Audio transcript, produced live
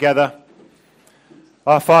together.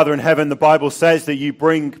 Our Father in heaven, the Bible says that you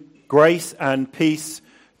bring grace and peace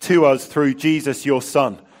to us through Jesus, your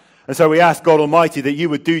Son. And so we ask God Almighty that you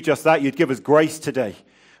would do just that. You'd give us grace today.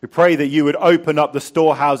 We pray that you would open up the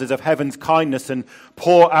storehouses of heaven's kindness and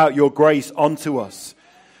pour out your grace onto us.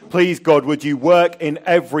 Please, God, would you work in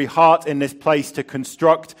every heart in this place to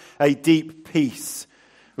construct a deep peace.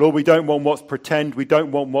 Lord, we don't want what's pretend. We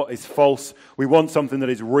don't want what is false. We want something that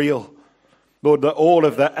is real. Lord, that all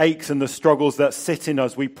of the aches and the struggles that sit in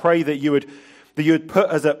us, we pray that you would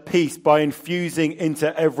put us at peace by infusing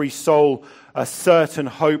into every soul a certain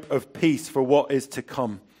hope of peace for what is to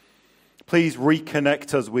come. Please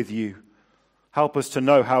reconnect us with you. Help us to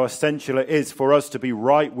know how essential it is for us to be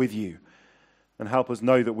right with you. And help us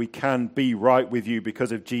know that we can be right with you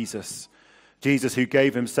because of Jesus. Jesus who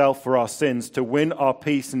gave himself for our sins to win our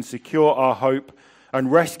peace and secure our hope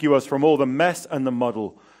and rescue us from all the mess and the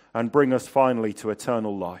muddle and bring us finally to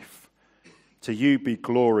eternal life. To you be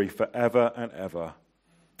glory forever and ever.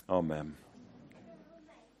 Amen.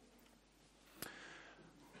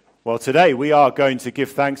 Well, today we are going to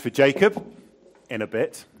give thanks for Jacob in a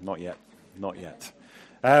bit. Not yet.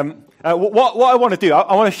 What I want to do,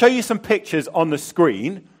 I want to show you some pictures on the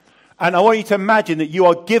screen, and I want you to imagine that you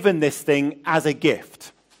are given this thing as a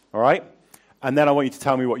gift, all right? And then I want you to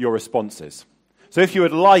tell me what your response is. So if you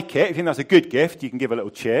would like it, if you think that's a good gift, you can give a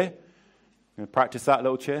little cheer. You going to practice that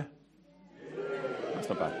little cheer? That's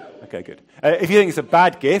not bad. Okay, good. If you think it's a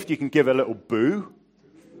bad gift, you can give a little boo.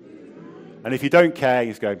 And if you don't care, you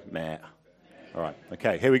just go, meh. All right,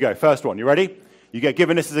 okay, here we go. First one, you ready? You get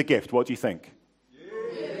given this as a gift. What do you think?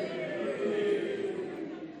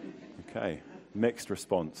 Okay, mixed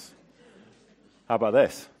response. How about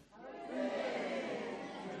this?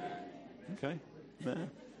 Okay,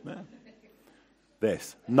 meh.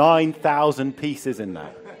 This, 9,000 pieces in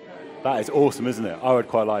that. That is awesome, isn't it? I would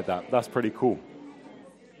quite like that. That's pretty cool.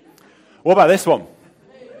 What about this one?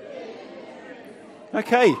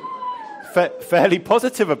 Okay, fairly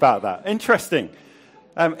positive about that. Interesting.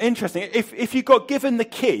 If you got given the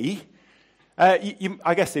key,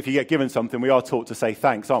 I guess if you get given something, we are taught to say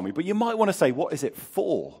thanks, aren't we? But you might want to say, what is it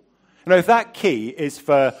for? You know, if that key is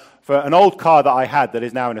for an old car that I had that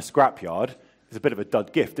is now in a scrapyard, it's a bit of a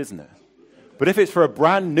dud gift, isn't it? But if it's for a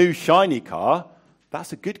brand new shiny car,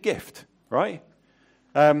 that's a good gift, right?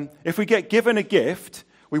 If we get given a gift,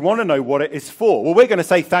 we want to know what it is for. Well, we're going to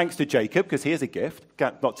say thanks to Jacob because he is a gift.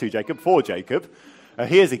 Not to Jacob, for Jacob.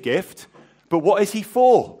 He is a gift. But what is he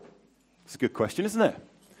for? It's a good question, isn't it?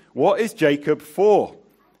 What is Jacob for?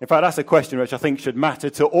 In fact, that's a question which I think should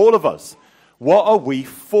matter to all of us. What are we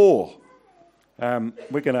for?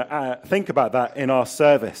 We're going to think about that in our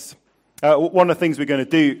service. One of the things we're going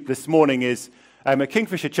to do this morning is, at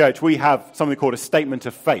Kingfisher Church, we have something called a statement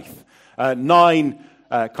of faith. 9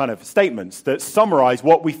 kind of statements that summarize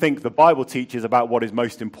what we think the Bible teaches about what is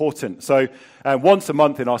most important. So once a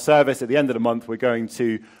month in our service, at the end of the month, we're going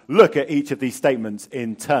to look at each of these statements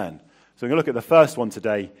in turn. So we're going to look at the first one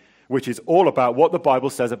today, which is all about what the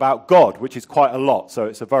Bible says about God, which is quite a lot. So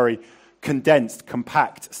it's a very condensed,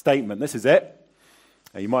 compact statement. This is it.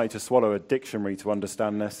 You might need to swallow a dictionary to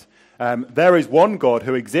understand this. There is one God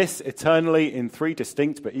who exists eternally in 3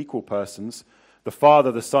 distinct but equal persons, the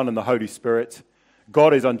Father, the Son, and the Holy Spirit.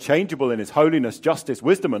 God is unchangeable in his holiness, justice,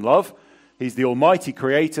 wisdom, and love. He's the almighty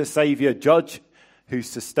creator, savior, judge, who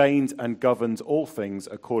sustains and governs all things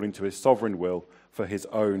according to his sovereign will for his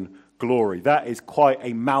own glory. That is quite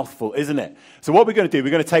a mouthful, isn't it? So what we're going to do,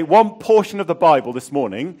 we're going to take one portion of the Bible this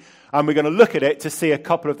morning, and we're going to look at it to see a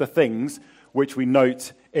couple of the things which we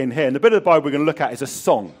note in here. And the bit of the Bible we're going to look at is a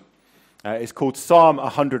song. It's called Psalm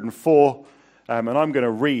 104, and I'm going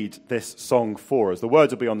to read this song for us. The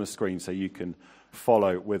words will be on the screen so you can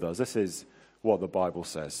follow with us. This is what the Bible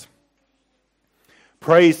says.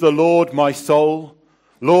 Praise the Lord, my soul.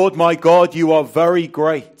 Lord, my God, you are very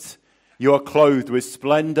great. You are clothed with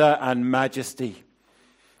splendor and majesty.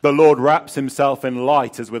 The Lord wraps himself in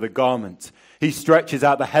light as with a garment. He stretches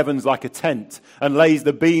out the heavens like a tent and lays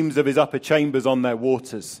the beams of his upper chambers on their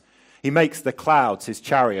waters. He makes the clouds his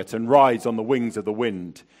chariot and rides on the wings of the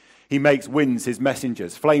wind. He makes winds his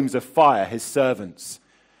messengers, flames of fire his servants.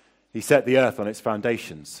 He set the earth on its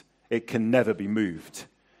foundations. It can never be moved.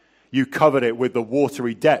 You covered it with the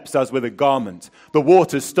watery depths as with a garment. The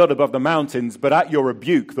waters stood above the mountains, but at your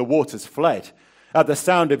rebuke the waters fled. At the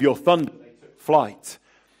sound of your thunder they took flight.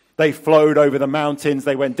 They flowed over the mountains.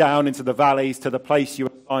 They went down into the valleys to the place you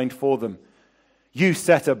assigned for them. You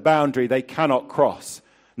set a boundary they cannot cross.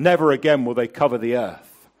 Never again will they cover the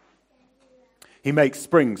earth. He makes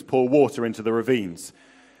springs pour water into the ravines.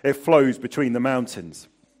 It flows between the mountains.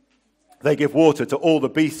 They give water to all the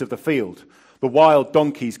beasts of the field. The wild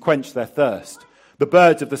donkeys quench their thirst. The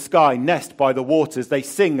birds of the sky nest by the waters. They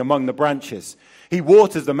sing among the branches. He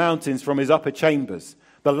waters the mountains from his upper chambers.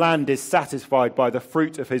 The land is satisfied by the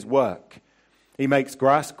fruit of his work. He makes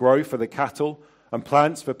grass grow for the cattle and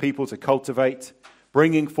plants for people to cultivate,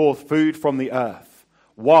 bringing forth food from the earth,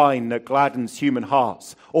 wine that gladdens human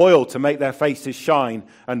hearts, oil to make their faces shine,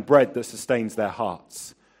 and bread that sustains their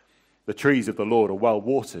hearts. The trees of the Lord are well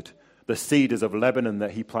watered, the cedars of Lebanon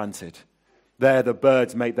that he planted. There the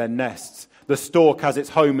birds make their nests. The stork has its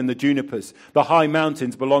home in the junipers. The high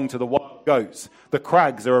mountains belong to the wild goats. The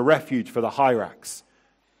crags are a refuge for the hyrax.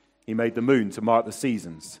 He made the moon to mark the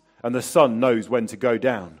seasons, and the sun knows when to go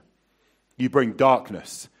down. You bring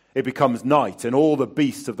darkness. It becomes night, and all the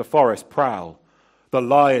beasts of the forest prowl. The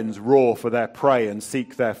lions roar for their prey and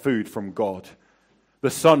seek their food from God.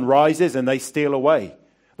 The sun rises, and they steal away.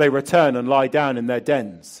 They return and lie down in their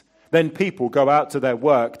dens. Then people go out to their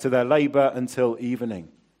work, to their labor until evening.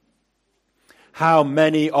 How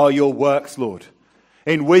many are your works, Lord?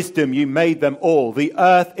 In wisdom you made them all. The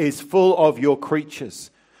earth is full of your creatures.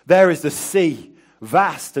 There is the sea,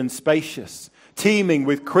 vast and spacious, teeming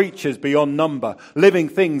with creatures beyond number, living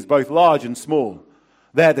things both large and small.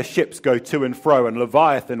 There the ships go to and fro, and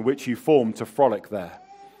Leviathan which you formed to frolic there.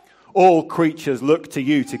 All creatures look to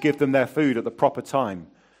you to give them their food at the proper time.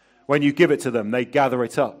 When you give it to them, they gather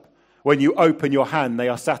it up. When you open your hand, they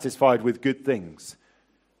are satisfied with good things.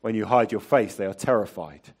 When you hide your face, they are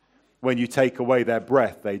terrified. When you take away their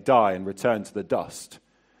breath, they die and return to the dust.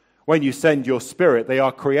 When you send your spirit, they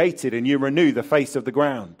are created, and you renew the face of the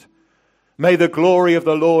ground. May the glory of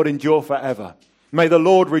the Lord endure forever. May the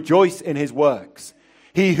Lord rejoice in his works.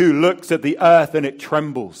 He who looks at the earth and it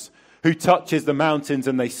trembles, who touches the mountains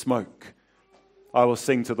and they smoke. I will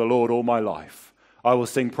sing to the Lord all my life. I will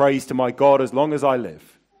sing praise to my God as long as I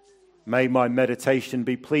live. May my meditation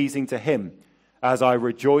be pleasing to him as I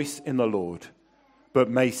rejoice in the Lord. But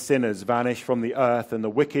may sinners vanish from the earth and the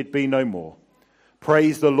wicked be no more.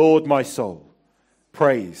 Praise the Lord, my soul.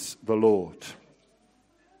 Praise the Lord.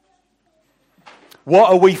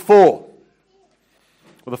 What are we for?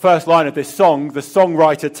 Well, the first line of this song, the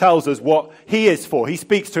songwriter tells us what he is for. He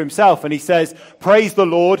speaks to himself and he says, praise the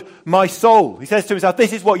Lord, my soul. He says to himself,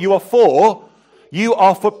 this is what you are for. You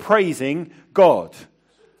are for praising God.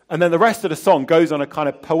 And then the rest of the song goes on a kind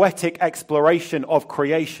of poetic exploration of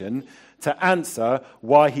creation to answer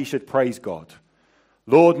why he should praise God.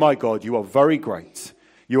 Lord my God, you are very great.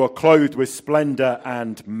 You are clothed with splendor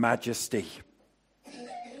and majesty.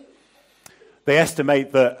 They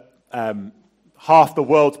estimate that half the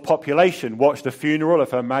world's population watched the funeral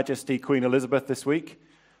of Her Majesty Queen Elizabeth this week.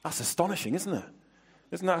 That's astonishing, isn't it?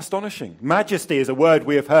 Isn't that astonishing? Majesty is a word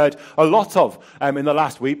we have heard a lot of in the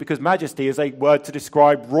last week because majesty is a word to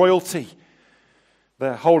describe royalty.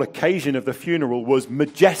 The whole occasion of the funeral was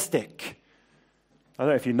majestic. I don't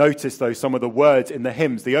know if you noticed, though, some of the words in the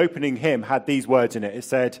hymns. The opening hymn had these words in it. It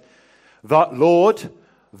said, that Lord,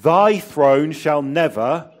 thy throne shall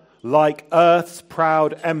never, like earth's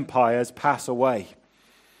proud empires, pass away.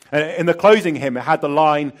 And in the closing hymn, it had the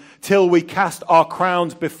line, till we cast our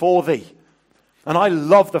crowns before thee. And I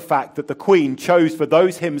love the fact that the Queen chose for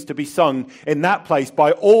those hymns to be sung in that place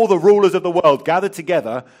by all the rulers of the world gathered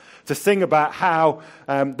together to sing about how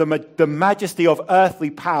the majesty of earthly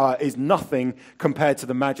power is nothing compared to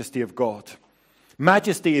the majesty of God.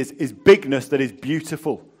 Majesty is bigness that is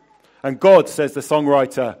beautiful. And God, says the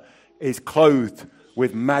songwriter, is clothed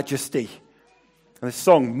with majesty. And the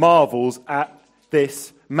song marvels at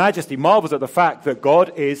this majesty, marvels at the fact that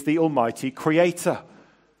God is the Almighty Creator.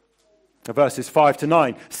 Verses 5 to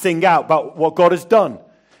 9 sing out about what God has done.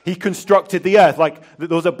 He constructed the earth like there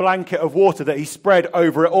was a blanket of water that he spread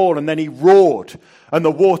over it all, and then he roared and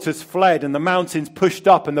the waters fled and the mountains pushed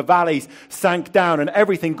up and the valleys sank down and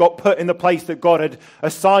everything got put in the place that God had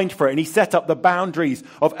assigned for it, and he set up the boundaries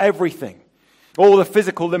of everything. All the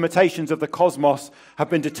physical limitations of the cosmos have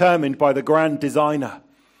been determined by the grand designer.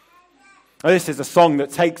 And this is a song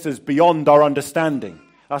that takes us beyond our understanding.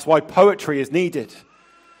 That's why poetry is needed.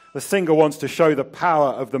 The singer wants to show the power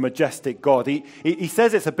of the majestic God. He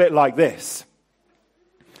says it's a bit like this.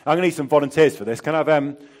 I'm going to need some volunteers for this. Can I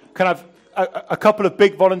have a couple of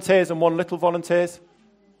big volunteers and one little volunteers?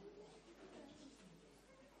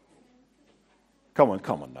 Come on,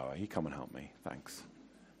 Noah. You come and help me. Thanks.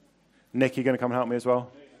 Nick, you going to come and help me as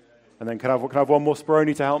well? And then can I have one more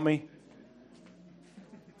Speroni to help me?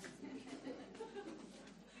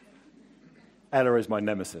 Ella is my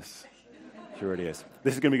nemesis. She really is.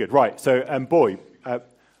 This is going to be good. Right, so boy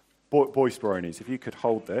Speronis, if you could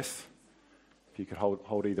hold this. If you could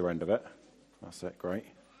hold either end of it. That's it, great.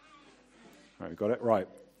 Right, we got it. Right.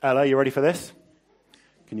 Ella, you ready for this?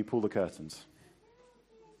 Can you pull the curtains?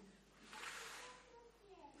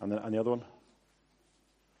 And the other one?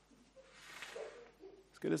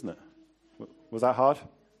 It's good, isn't it? Was that hard?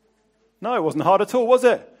 No, it wasn't hard at all, was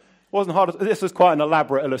it? It wasn't hard. This was quite an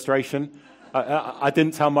elaborate illustration. I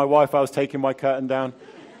didn't tell my wife I was taking my curtain down.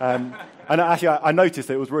 And actually, I noticed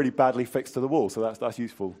that it was really badly fixed to the wall, so that's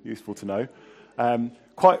useful to know.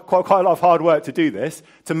 Quite a lot of hard work to do this,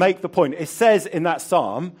 to make the point. It says in that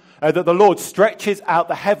psalm that the Lord stretches out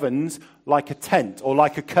the heavens like a tent or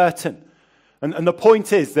like a curtain. And the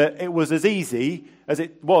point is that it was as easy as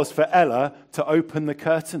it was for Ella to open the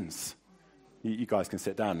curtains. You guys can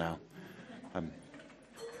sit down now.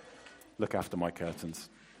 Look after my curtains.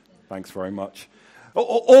 Thanks very much.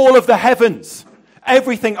 All of the heavens,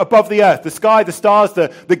 everything above the earth, the sky, the stars,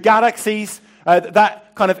 the galaxies,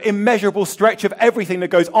 that kind of immeasurable stretch of everything that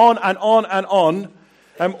goes on and on and on,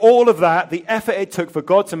 all of that, the effort it took for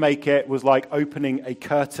God to make it was like opening a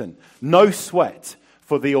curtain. No sweat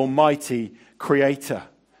for the Almighty Creator.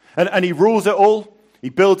 And he rules it all. He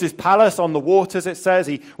builds his palace on the waters, it says.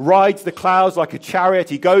 He rides the clouds like a chariot.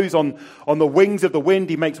 He goes on the wings of the wind.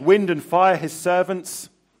 He makes wind and fire his servants.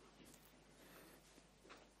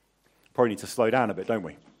 Probably need to slow down a bit, don't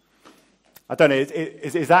we? I don't know,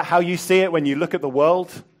 is that how you see it when you look at the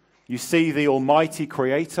world? You see the Almighty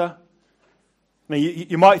Creator? Now,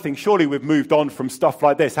 you might think, surely we've moved on from stuff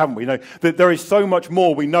like this, haven't we? That there is so much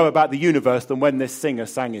more we know about the universe than when this singer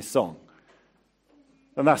sang his song.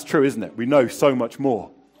 And that's true, isn't it? We know so much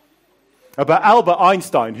more. But Albert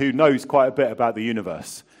Einstein, who knows quite a bit about the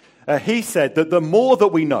universe, he said that the more that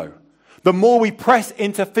we know, the more we press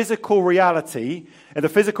into physical reality, and the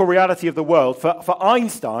physical reality of the world, for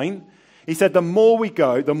Einstein, he said the more we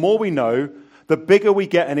go, the more we know, the bigger we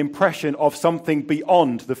get an impression of something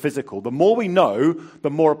beyond the physical. The more we know,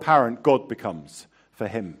 the more apparent God becomes for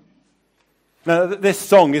him. Now, this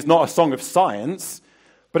song is not a song of science,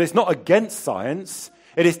 but it's not against science.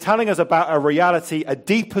 It is telling us about a reality, a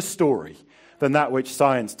deeper story than that which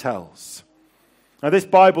science tells. Now, this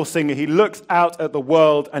Bible singer, he looks out at the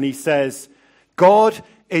world and he says, God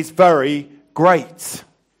is very great.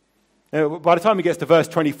 By the time he gets to verse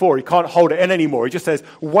 24, he can't hold it in anymore. He just says,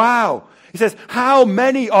 wow. He says, how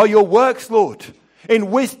many are your works, Lord?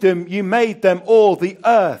 In wisdom you made them all. The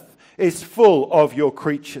earth is full of your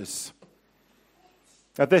creatures.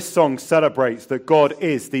 Now, this song celebrates that God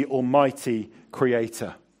is the Almighty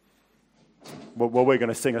Creator. Well, we're going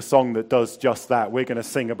to sing a song that does just that. We're going to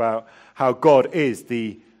sing about how God is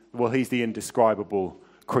He's the indescribable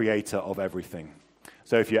Creator of everything.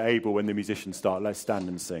 So if you're able, when the musicians start, let's stand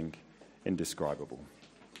and sing Indescribable.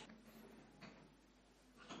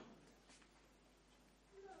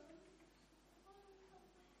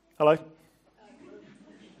 Hello.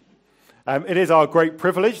 It is our great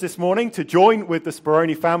privilege this morning to join with the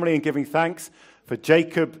Speroni family in giving thanks for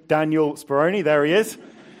Jacob Daniel Speroni. There he is.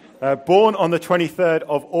 Born on the 23rd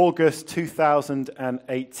of August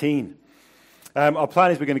 2018. Our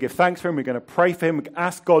plan is we're going to give thanks for him. We're going to pray for him. We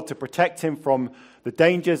ask God to protect him from the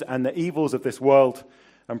dangers and the evils of this world,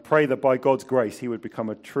 and pray that by God's grace he would become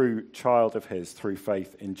a true child of his through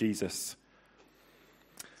faith in Jesus.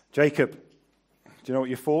 Jacob, do you know what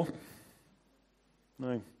you're for?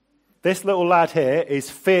 No. This little lad here is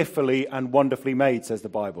fearfully and wonderfully made, says the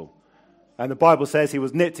Bible. And the Bible says he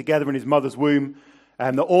was knit together in his mother's womb,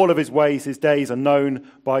 and that all of his ways, his days, are known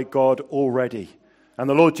by God already. And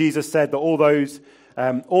the Lord Jesus said that all those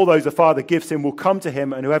the Father gives him will come to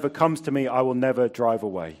him, and whoever comes to me I will never drive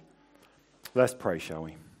away. Let's pray, shall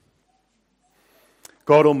we?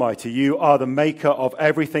 God Almighty, you are the maker of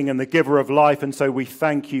everything and the giver of life, and so we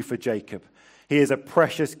thank you for Jacob. He is a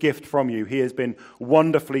precious gift from you. He has been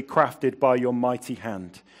wonderfully crafted by your mighty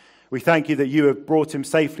hand. We thank you that you have brought him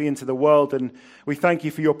safely into the world, and we thank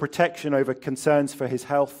you for your protection over concerns for his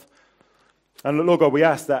health. And Lord God, we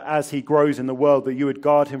ask that as he grows in the world, that you would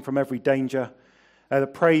guard him from every danger.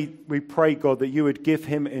 We pray, God, that you would give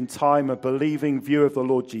him in time a believing view of the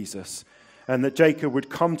Lord Jesus, and that Jacob would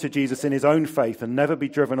come to Jesus in his own faith and never be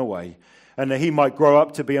driven away, and that he might grow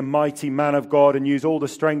up to be a mighty man of God and use all the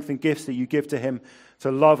strength and gifts that you give to him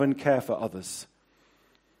to love and care for others.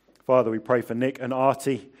 Father, we pray for Nick and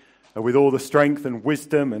Artie, with all the strength and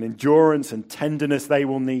wisdom and endurance and tenderness they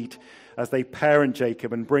will need as they parent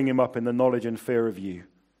Jacob and bring him up in the knowledge and fear of you.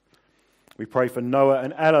 We pray for Noah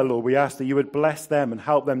and Ella, Lord. We ask that you would bless them and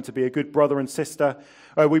help them to be a good brother and sister.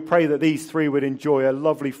 We pray that these three would enjoy a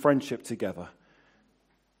lovely friendship together.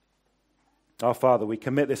 Our Father, we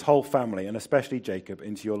commit this whole family, and especially Jacob,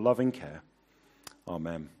 into your loving care.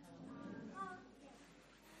 Amen.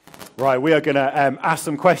 Right, we are going to ask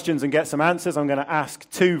some questions and get some answers. I'm going to ask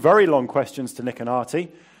 2 very long questions to Nick and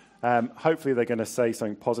Artie. Hopefully they're going to say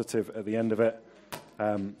something positive at the end of it.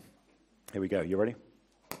 Here we go. You ready?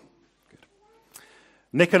 Good.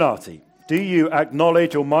 Nick and Artie, do you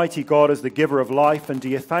acknowledge Almighty God as the giver of life, and do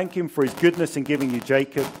you thank him for his goodness in giving you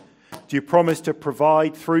Jacob? Do you promise to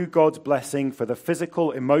provide through God's blessing for the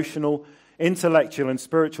physical, emotional, intellectual, and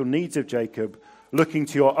spiritual needs of Jacob, looking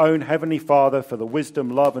to your own heavenly Father for the wisdom,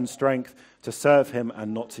 love, and strength to serve him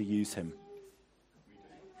and not to use him?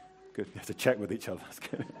 Good. You have to check with each other. That's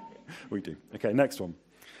good. We do. Okay, next one.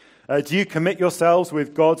 Do you commit yourselves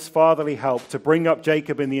with God's fatherly help to bring up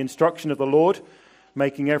Jacob in the instruction of the Lord,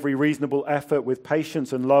 making every reasonable effort with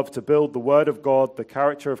patience and love to build the word of God, the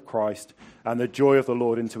character of Christ, and the joy of the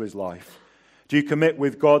Lord into his life? Do you commit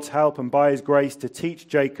with God's help and by his grace to teach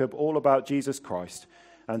Jacob all about Jesus Christ,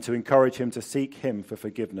 and to encourage him to seek him for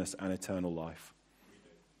forgiveness and eternal life?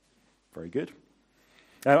 Very good.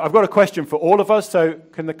 I've got a question for all of us, so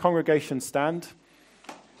can the congregation stand?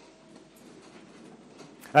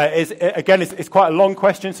 It's quite a long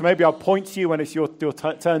question, so maybe I'll point to you when it's your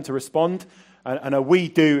turn to respond, and a we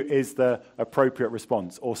do is the appropriate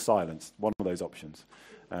response, or silence. One of those options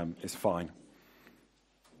is fine.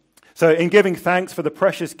 So in giving thanks for the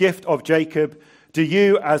precious gift of Jacob, do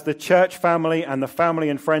you, as the church family and the family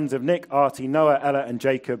and friends of Nick, Artie, Noah, Ella, and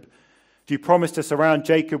Jacob, do you promise to surround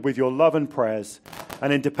Jacob with your love and prayers,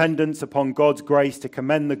 and in dependence upon God's grace to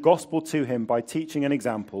commend the gospel to him by teaching an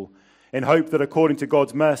example, in hope that according to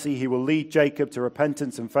God's mercy he will lead Jacob to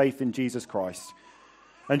repentance and faith in Jesus Christ?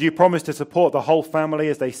 And do you promise to support the whole family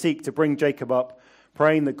as they seek to bring Jacob up,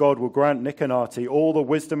 praying that God will grant Nick and Artie all the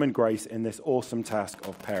wisdom and grace in this awesome task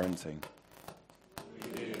of parenting?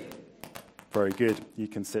 Very good. You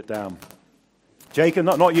can sit down. Jacob,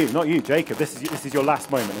 not you, Jacob. This is your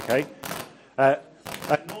last moment, okay?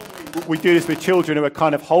 Normally we do this with children who are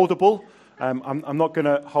kind of holdable. I'm not going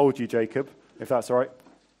to hold you, Jacob, if that's all right.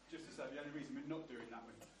 Just to say, the only reason we're not doing that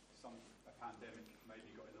when a pandemic maybe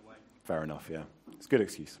got in the way. Fair enough, yeah. It's a good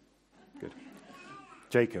excuse. Good.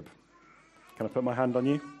 Jacob, can I put my hand on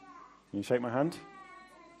you? Can you shake my hand?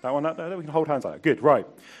 That one, that there? We can hold hands like that. Good, right.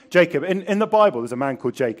 Jacob, in the Bible, there's a man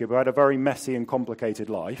called Jacob who had a very messy and complicated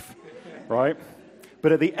life, right?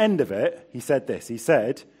 But at the end of it, he said this. He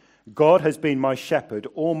said, God has been my shepherd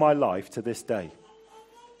all my life to this day.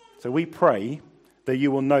 So we pray that you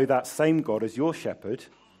will know that same God as your shepherd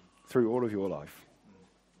through all of your life.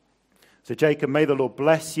 So Jacob, may the Lord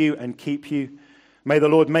bless you and keep you. May the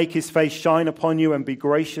Lord make his face shine upon you and be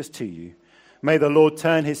gracious to you. May the Lord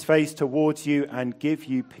turn his face towards you and give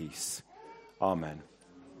you peace. Amen.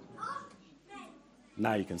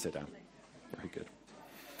 Now you can sit down. Very good.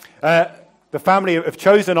 The family have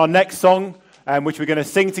chosen our next song, which we're going to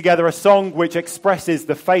sing together, a song which expresses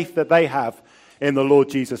the faith that they have in the Lord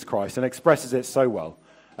Jesus Christ and expresses it so well.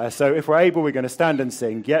 So if we're able, we're going to stand and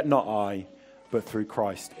sing, Yet Not I, but Through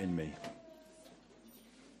Christ in Me.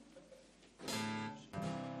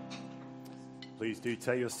 Please do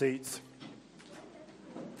take your seats.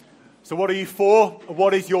 So what are you for?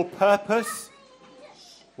 What is your purpose?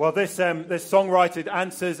 Well, this songwriter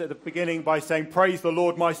answers at the beginning by saying, praise the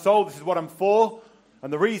Lord, my soul. This is what I'm for.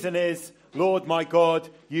 And the reason is, Lord, my God,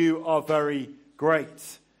 you are very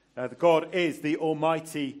great. God is the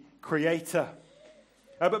almighty creator.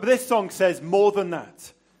 But this song says more than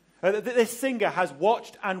that. This singer has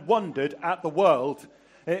watched and wondered at the world.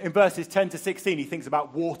 In verses 10 to 16, he thinks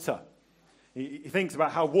about water. He thinks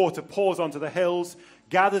about how water pours onto the hills,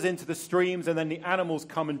 gathers into the streams, and then the animals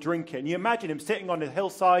come and drink it. And you imagine him sitting on a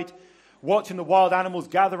hillside, watching the wild animals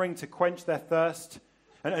gathering to quench their thirst.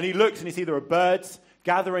 And he looks and he sees there are birds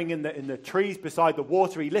gathering in the trees beside the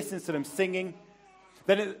water. He listens to them singing.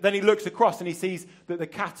 Then he looks across and he sees the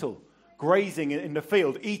cattle grazing in the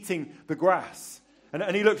field, eating the grass.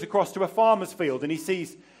 And he looks across to a farmer's field and he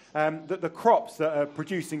sees the crops that are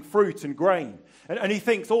producing fruit and grain. And he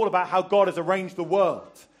thinks all about how God has arranged the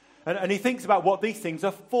world. And he thinks about what these things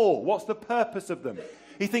are for. What's the purpose of them?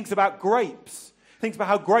 He thinks about grapes. He thinks about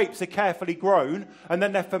how grapes are carefully grown and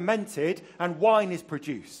then they're fermented and wine is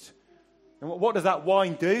produced. And what does that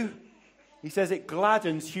wine do? He says it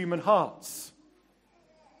gladdens human hearts.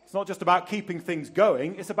 It's not just about keeping things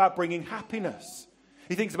going. It's about bringing happiness.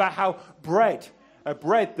 He thinks about how bread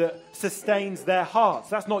that sustains their hearts.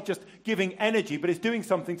 That's not just giving energy, but it's doing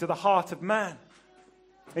something to the heart of man.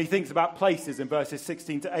 He thinks about places in verses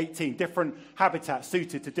 16 to 18, different habitats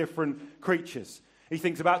suited to different creatures. He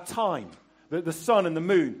thinks about time, the sun and the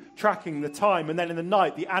moon tracking the time, and then in the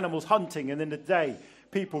night, the animals hunting, and in the day,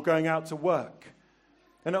 people going out to work.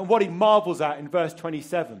 And what he marvels at in verse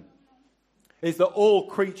 27 is that all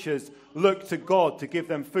creatures look to God to give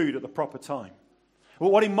them food at the proper time.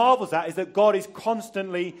 Well, what he marvels at is that God is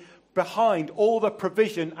constantly behind all the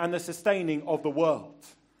provision and the sustaining of the world.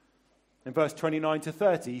 In verse 29 to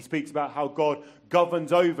 30, he speaks about how God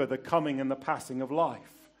governs over the coming and the passing of life.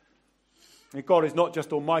 And God is not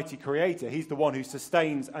just Almighty Creator, he's the one who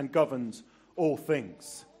sustains and governs all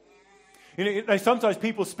things. You know, sometimes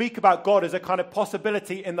people speak about God as a kind of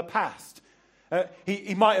possibility in the past.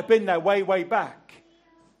 He might have been there way, way back.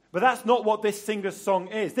 But that's not what this singer's song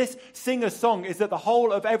is. This singer's song is that the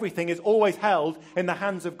whole of everything is always held in the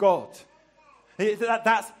hands of God.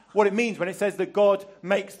 That's what it means when it says that God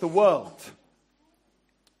makes the world.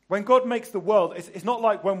 When God makes the world, it's not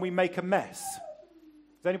like when we make a mess.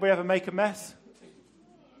 Does anybody ever make a mess?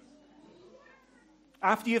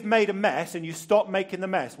 After you've made a mess and you stop making the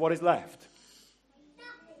mess, what is left?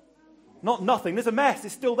 Not nothing. There's a mess.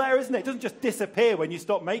 It's still there, isn't it? It doesn't just disappear when you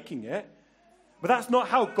stop making it. But that's not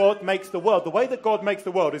how God makes the world. The way that God makes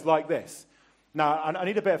the world is like this. Now, I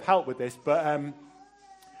need a bit of help with this, but I'm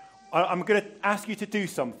going to ask you to do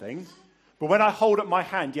something. But when I hold up my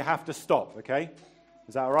hand, you have to stop, okay?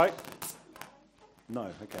 Is that all right? No?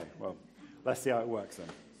 Okay, well, let's see how it works then.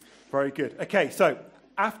 Very good. Okay, so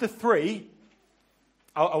after 3,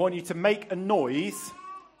 I want you to make a noise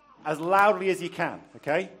as loudly as you can,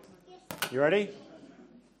 okay? You ready?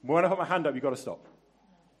 When I put my hand up, you've got to stop.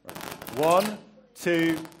 Right. 1,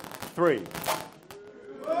 2, 3.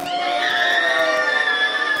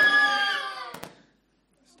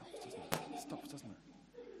 Stops, doesn't it?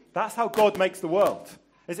 That's how God makes the world.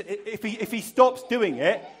 If he stops doing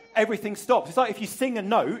it, everything stops. It's like if you sing a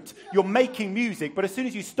note, you're making music, but as soon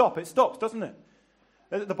as you stop, it stops, doesn't it?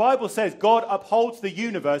 The Bible says God upholds the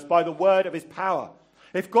universe by the word of his power.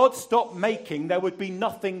 If God stopped making, there would be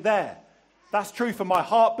nothing there. That's true for my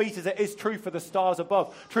heartbeat as it is true for the stars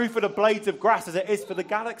above. True for the blades of grass as it is for the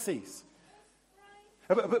galaxies.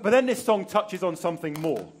 But then this song touches on something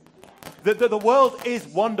more. The world is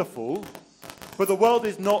wonderful, but the world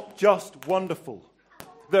is not just wonderful.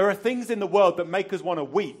 There are things in the world that make us want to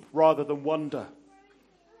weep rather than wonder.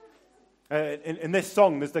 In this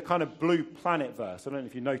song, there's the kind of Blue Planet verse. I don't know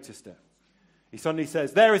if you noticed it. He suddenly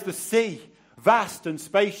says, "There is the sea, vast and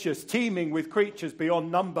spacious, teeming with creatures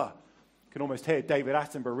beyond number." You can almost hear David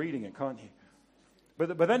Attenborough reading it, can't you?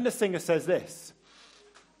 But then the singer says this.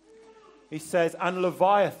 He says, "And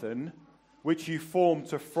Leviathan, which you formed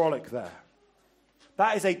to frolic there."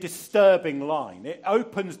 That is a disturbing line. It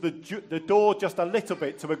opens the door just a little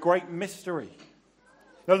bit to a great mystery.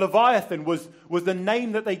 Now, Leviathan was the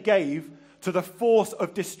name that they gave to the force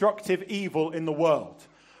of destructive evil in the world.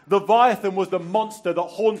 Leviathan was the monster that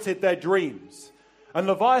haunted their dreams. And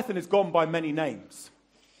Leviathan is gone by many names.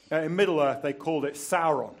 In Middle-earth, they called it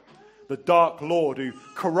Sauron, the Dark Lord who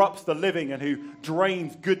corrupts the living and who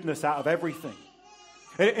drains goodness out of everything.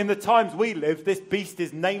 In the times we live, this beast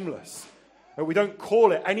is nameless. We don't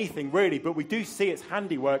call it anything really, but we do see its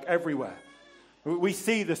handiwork everywhere. We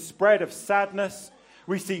see the spread of sadness.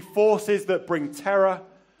 We see forces that bring terror.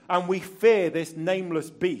 And we fear this nameless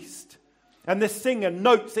beast. And this singer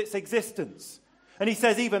notes its existence. And he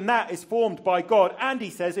says even that is formed by God. And he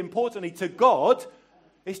says, importantly, to God,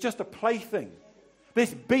 it's just a plaything.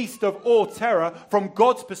 This beast of awe terror, from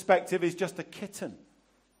God's perspective, is just a kitten.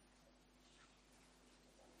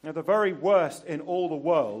 Now, the very worst in all the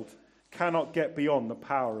world cannot get beyond the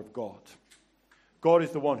power of God. God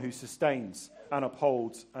is the one who sustains and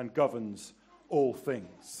upholds and governs all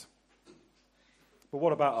things. But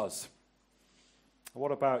what about us?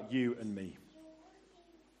 What about you and me?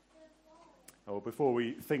 Well, before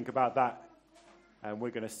we think about that,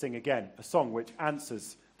 we're going to sing again a song which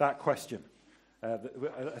answers that question.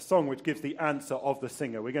 A song which gives the answer of the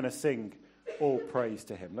singer. We're going to sing All Praise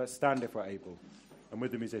to Him. Let's stand if we're able. And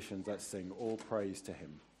with the musicians, let's sing All Praise to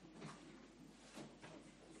Him.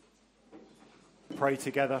 Pray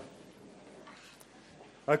together.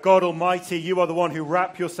 O God Almighty, you are the one who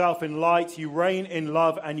wrap yourself in light, you reign in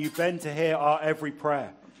love, and you bend to hear our every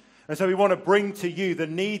prayer. And so we want to bring to you the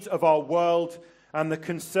needs of our world and the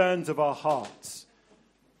concerns of our hearts.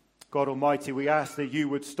 God Almighty, we ask that you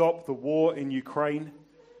would stop the war in Ukraine.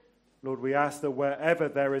 Lord, we ask that wherever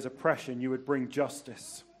there is oppression, you would bring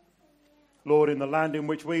justice. Lord, in the land in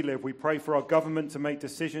which we live, we pray for our government to make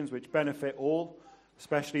decisions which benefit all,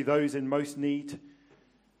 especially those in most need.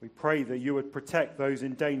 We pray that you would protect those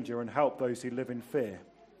in danger and help those who live in fear.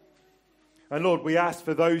 And Lord, we ask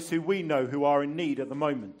for those who we know who are in need at the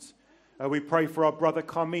moment. We pray for our brother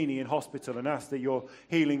Carmini in hospital and ask that your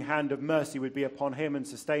healing hand of mercy would be upon him and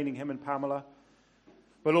sustaining him and Pamela.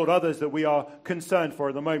 But Lord, others that we are concerned for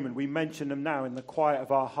at the moment, we mention them now in the quiet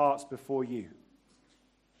of our hearts before you.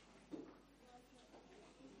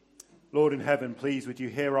 Lord in heaven, please would you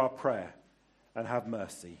hear our prayer and have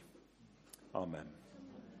mercy. Amen.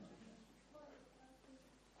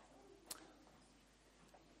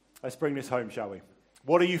 Let's bring this home, shall we?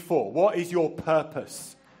 What are you for? What is your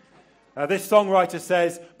purpose? This songwriter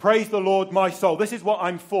says, praise the Lord, my soul. This is what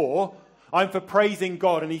I'm for. I'm for praising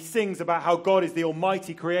God. And he sings about how God is the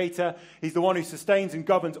almighty creator. He's the one who sustains and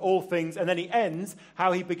governs all things. And then he ends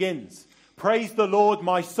how he begins. Praise the Lord,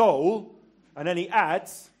 my soul. And then he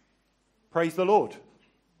adds, praise the Lord.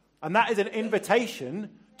 And that is an invitation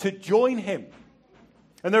to join him.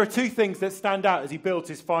 And there are two things that stand out as he builds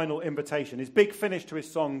his final invitation. His big finish to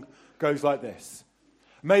his song goes like this.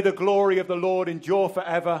 May the glory of the Lord endure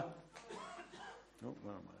forever.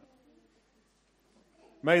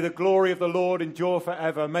 May the glory of the Lord endure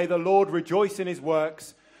forever. May the Lord rejoice in his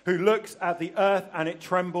works, who looks at the earth and it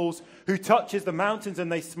trembles, who touches the mountains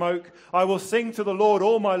and they smoke. I will sing to the Lord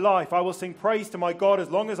all my life. I will sing praise to my God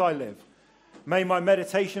as long as I live. May my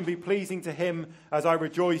meditation be pleasing to him as I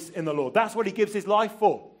rejoice in the Lord. That's what he gives his life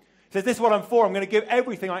for. He says, this is what I'm for. I'm going to give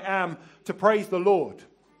everything I am to praise the Lord.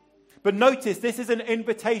 But notice, this is an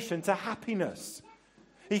invitation to happiness.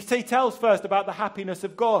 He tells first about the happiness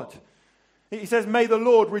of God. He says, may the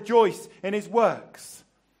Lord rejoice in his works.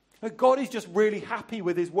 God is just really happy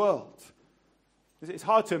with his world. It's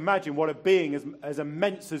hard to imagine what a being as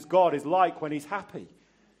immense as God is like when he's happy.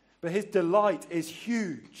 But his delight is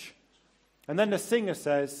huge. And then the singer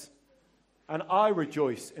says, and I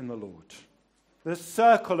rejoice in the Lord. There's a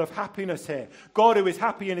circle of happiness here. God who is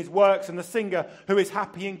happy in his works and the singer who is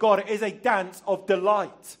happy in God. It is a dance of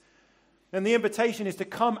delight. And the invitation is to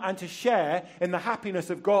come and to share in the happiness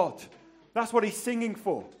of God. That's what he's singing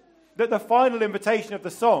for. That the final invitation of the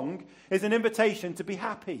song is an invitation to be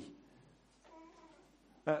happy.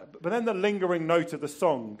 But then the lingering note of the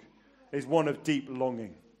song is one of deep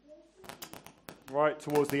longing. Right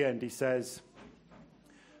towards the end, he says,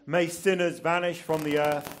 may sinners vanish from the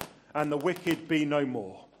earth and the wicked be no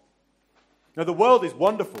more. Now, the world is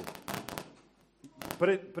wonderful,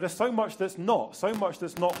 but there's so much that's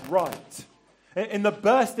not right. In the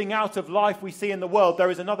bursting out of life we see in the world,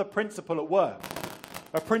 there is another principle at work,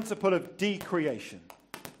 a principle of decreation.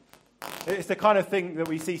 It's the kind of thing that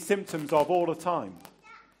we see symptoms of all the time.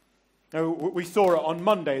 Now, we saw it on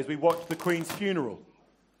Monday as we watched the Queen's funeral.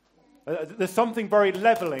 There's something very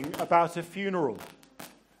levelling about a funeral.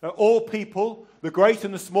 All people, the great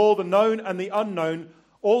and the small, the known and the unknown,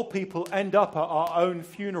 all people end up at our own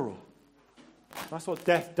funeral. That's what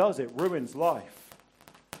death does. It ruins life.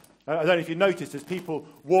 I don't know if you noticed, as people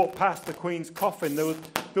walked past the Queen's coffin, there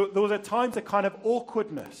was at times a kind of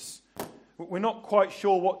awkwardness. We're not quite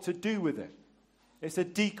sure what to do with it. It's a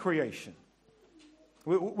decreation.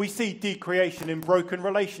 We see decreation in broken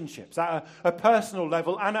relationships at a personal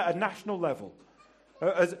level and at a national level.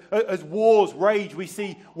 As wars rage, we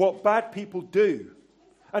see what bad people do.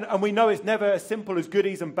 And we know it's never as simple as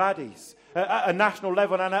goodies and baddies at a national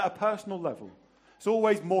level and at a personal level. It's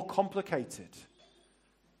always more complicated.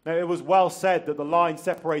 Now, it was well said that the line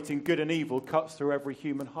separating good and evil cuts through every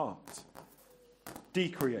human heart.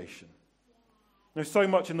 Decreation. Now, so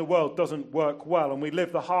much in the world doesn't work well, and we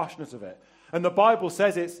live the harshness of it. And the Bible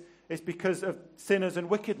says it's because of sinners and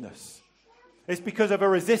wickedness. It's because of a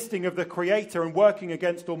resisting of the Creator and working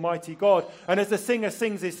against Almighty God. And as the singer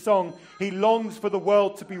sings his song, he longs for the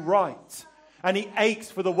world to be right. And he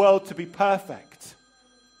aches for the world to be perfect.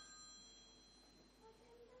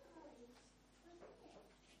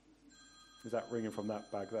 Is that ringing from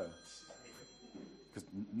that bag there? Because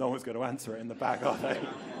no one's going to answer it in the bag, are they?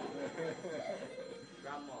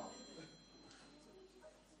 Grandma.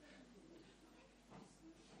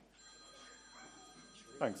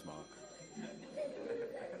 Thanks, Mark.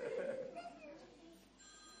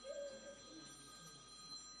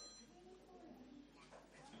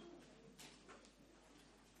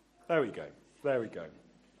 There we go. There we go.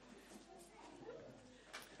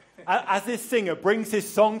 As this singer brings his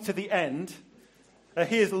song to the end,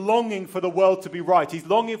 he is longing for the world to be right. He's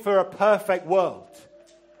longing for a perfect world.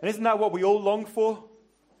 And isn't that what we all long for?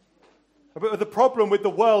 But the problem with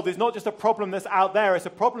the world is not just a problem that's out there, it's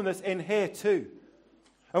a problem that's in here too.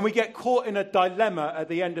 And we get caught in a dilemma at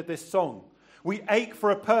the end of this song. We ache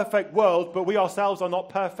for a perfect world, but we ourselves are not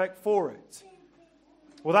perfect for it.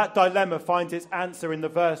 Well, that dilemma finds its answer in the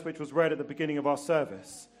verse which was read at the beginning of our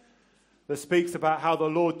service, that speaks about how the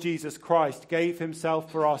Lord Jesus Christ gave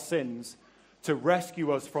himself for our sins to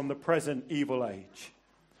rescue us from the present evil age.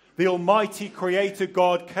 The Almighty Creator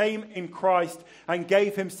God came in Christ and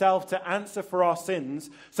gave himself to answer for our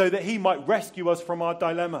sins so that he might rescue us from our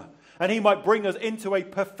dilemma and he might bring us into a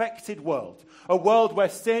perfected world, a world where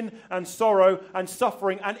sin and sorrow and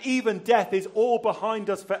suffering and even death is all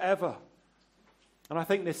behind us forever. And I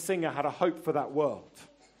think this singer had a hope for that world.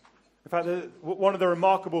 In fact, one of the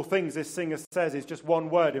remarkable things this singer says is just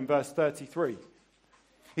one word in verse 33.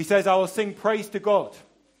 He says, I will sing praise to God.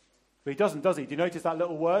 But he doesn't, does he? Do you notice that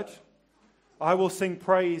little word? I will sing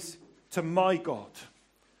praise to my God.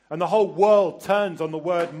 And the whole world turns on the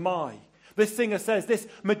word my. This singer says, this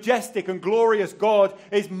majestic and glorious God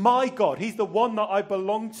is my God. He's the one that I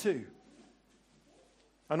belong to.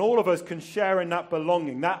 And all of us can share in that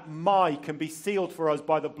belonging. That my can be sealed for us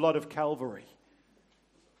by the blood of Calvary.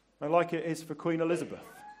 And like it is for Queen Elizabeth.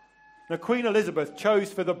 Now, Queen Elizabeth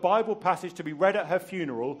chose for the Bible passage to be read at her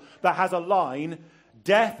funeral that has a line,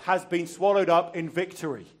 death has been swallowed up in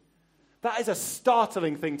victory. That is a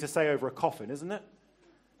startling thing to say over a coffin, isn't it?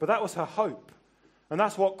 But that was her hope. And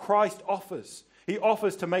that's what Christ offers. He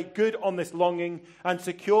offers to make good on this longing and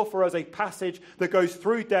secure for us a passage that goes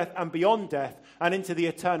through death and beyond death and into the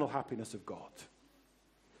eternal happiness of God.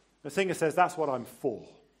 The singer says, that's what I'm for.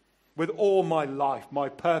 With all my life, my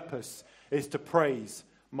purpose is to praise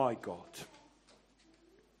my God.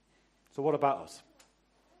 So what about us?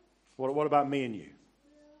 What about me and you?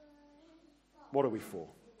 What are we for?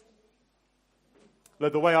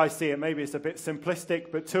 Look, the way I see it, maybe it's a bit simplistic,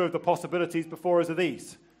 but two of the possibilities before us are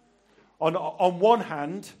these. On one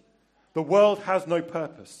hand, the world has no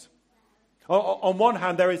purpose. On one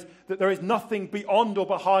hand, there is nothing beyond or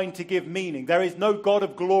behind to give meaning. There is no God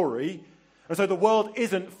of glory, and so the world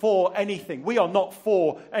isn't for anything. We are not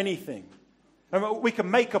for anything. And we can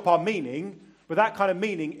make up our meaning, but that kind of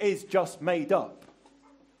meaning is just made up.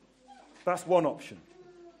 That's one option.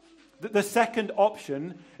 The second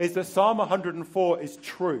option is that Psalm 104 is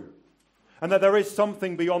true, and that there is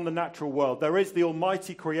something beyond the natural world. There is the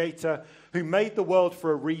Almighty Creator who made the world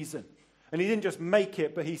for a reason. And he didn't just make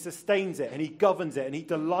it, but he sustains it, and he governs it, and he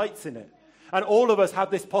delights in it. And all of us have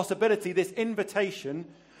this possibility, this invitation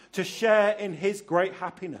to share in his great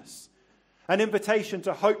happiness. An invitation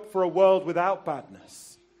to hope for a world without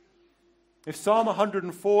badness. If Psalm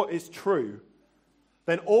 104 is true,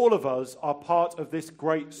 then all of us are part of this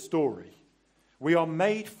great story. We are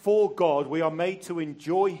made for God. We are made to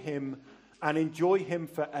enjoy him and enjoy him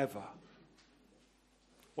forever.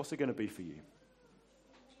 What's it going to be for you?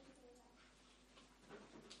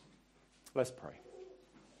 Let's pray.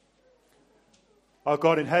 Our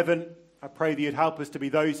God in heaven, I pray that you'd help us to be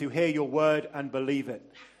those who hear your word and believe it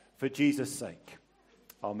for Jesus' sake.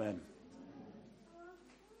 Amen.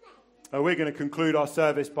 We're going to conclude our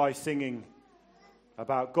service by singing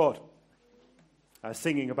about God.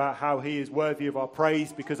 Singing about how he is worthy of our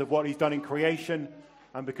praise because of what he's done in creation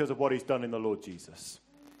and because of what he's done in the Lord Jesus.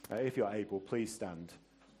 If you're able, please stand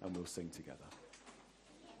and we'll sing together.